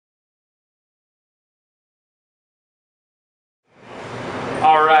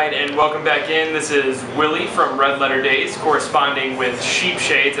Alright, and welcome back in. This is Willie from Red Letter Days, corresponding with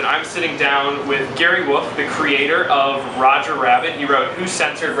SheepShades, and I'm sitting down with Gary Wolf, the creator of Roger Rabbit. He wrote Who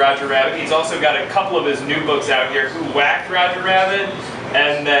Censored Roger Rabbit. He's also got a couple of his new books out here, Who Wacked Roger Rabbit,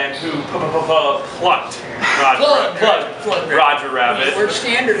 and then Who Plucked Roger Rabbit. We're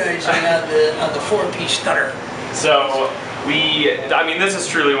standardizing on the four-piece stutter. So, this is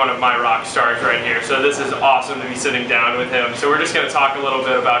truly one of my rock stars right here, so this is awesome to be sitting down with him. So we're just going to talk a little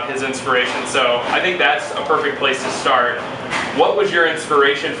bit about his inspiration. So I think that's a perfect place to start. What was your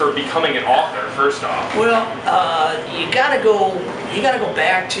inspiration for becoming an author, first off? Well, you gotta go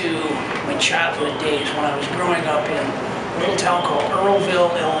back to my childhood days when I was growing up in a little town called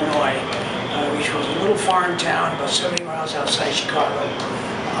Earlville, Illinois, which was a little farm town about 70 miles outside Chicago.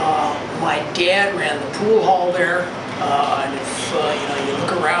 My dad ran the pool hall there. And if you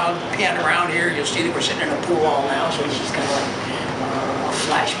look around, pan around here, you'll see that we're sitting in a pool hall now, so this is kind of like a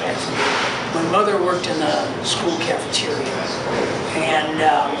flashback for me. My mother worked in the school cafeteria, and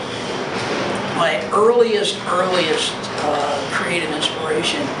my earliest creative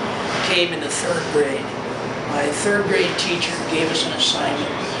inspiration came in the third grade. My third grade teacher gave us an assignment,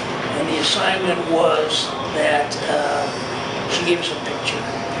 and the assignment was that she gave us a picture.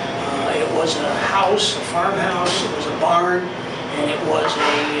 It was a house, a farmhouse, it was a barn, and it was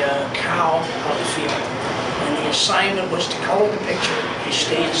a cow out in the field. And the assignment was to color the picture and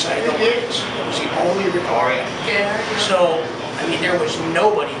stay inside the lines. It was the only requirement. So, there was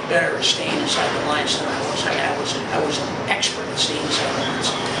nobody better at staying inside the lines than I was. I was an expert at staying inside the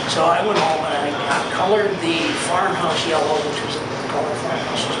lines. So I went home and I colored the farmhouse yellow, which was the color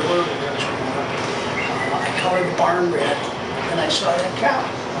farmhouse was a little bit red. I colored the barn red, and I saw that cow.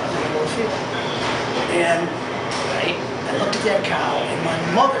 And I looked at that cow, and my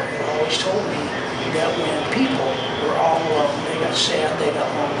mother had always told me that when people were all alone, they got sad, they got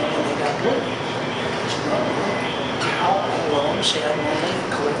lonely, and they got blue. So, cow all alone, sad, lonely, and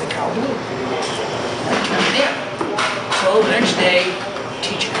colored the cow blue. And I turned it in. So the next day, the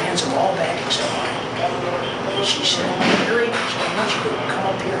teacher hands them all back except mine. And she said, Gary, I want you to come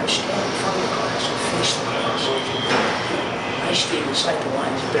up here and stand in front of the class and face the class. I stayed inside the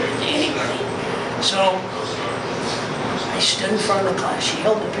lines better than anybody. So I stood in front of the class. She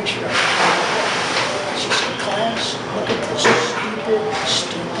held the picture up. She said, class, look at this stupid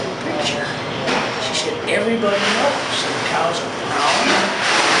picture. She said, everybody knows that cows are brown,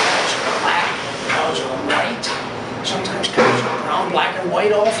 cows are black, cows are white. Sometimes cows are brown, black, and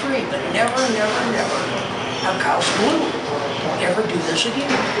white, all three. But never have cows blue. Don't ever do this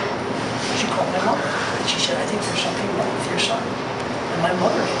again. She called my mother, and she said, I think there's something wrong with your son. And my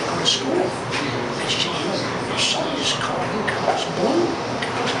mother had to go to school. And she said, your son is coloring cows blue.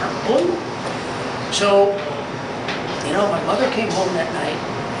 Cows aren't blue. So, my mother came home that night,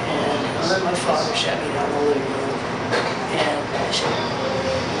 and her and my father sat me down in the living room. And I said,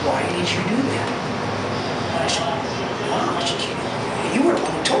 why did you do that? And I said, wow, you were the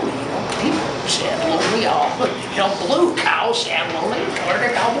one who told me, people sad, lonely, blue cows, sad, lonely, colored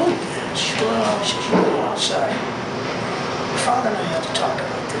their cow blue. She said, you go outside. Your father and I have to talk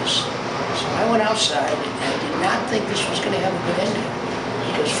about this. So I went outside, and I did not think this was going to have a good ending.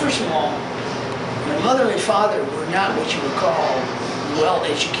 Because first of all, my mother and father were not what you would call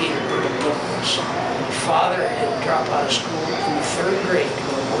well-educated urban liberals. My father had to drop out of school in the third grade to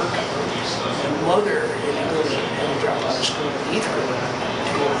go to work. My mother had to drop out of school in the 8th grade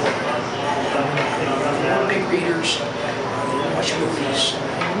to go to work. They were big readers. They didn't watch movies.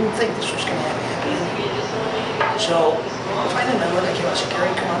 I didn't think this was going to have a happy ending. So finally my mother came out and said,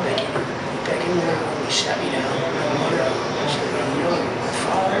 Gary, come on back in here. Back in the living room, he sat me down. My mother said,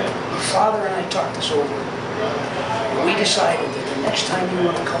 my father and I talked this over. We decided that the next time you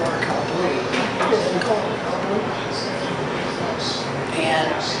want to color a cow blue, go ahead and color a cow blue.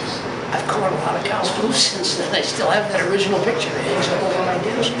 And I've colored a lot of cows blue since then. I still have that original picture. It hangs up over my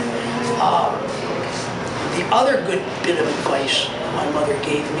desk. The other good bit of advice my mother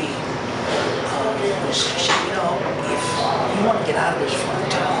gave me was, she said, if you want to get out of this farm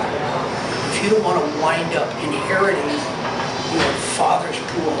town, if you don't want to wind up inheriting your father's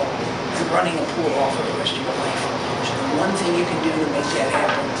pool and running a pool hall for the rest of your life, so the one thing you can do to make that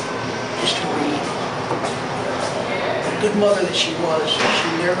happen is to read. The good mother that she was, she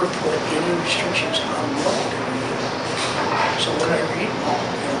never put any restrictions on what I could read. So what I read,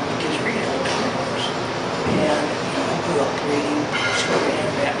 the kids read it. And I grew up reading Superman,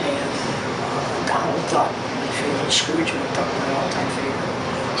 Batman, Donald Duck, my favorite, Scrooge McDuck, my all-time favorite.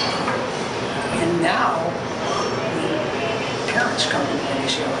 And now, when parents come to me and they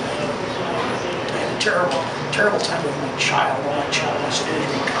say, I have a terrible time with my child. All my child wants to do is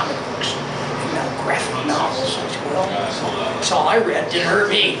read I read didn't hurt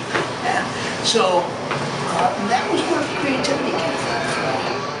me. And so that was where creativity came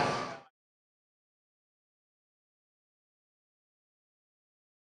from.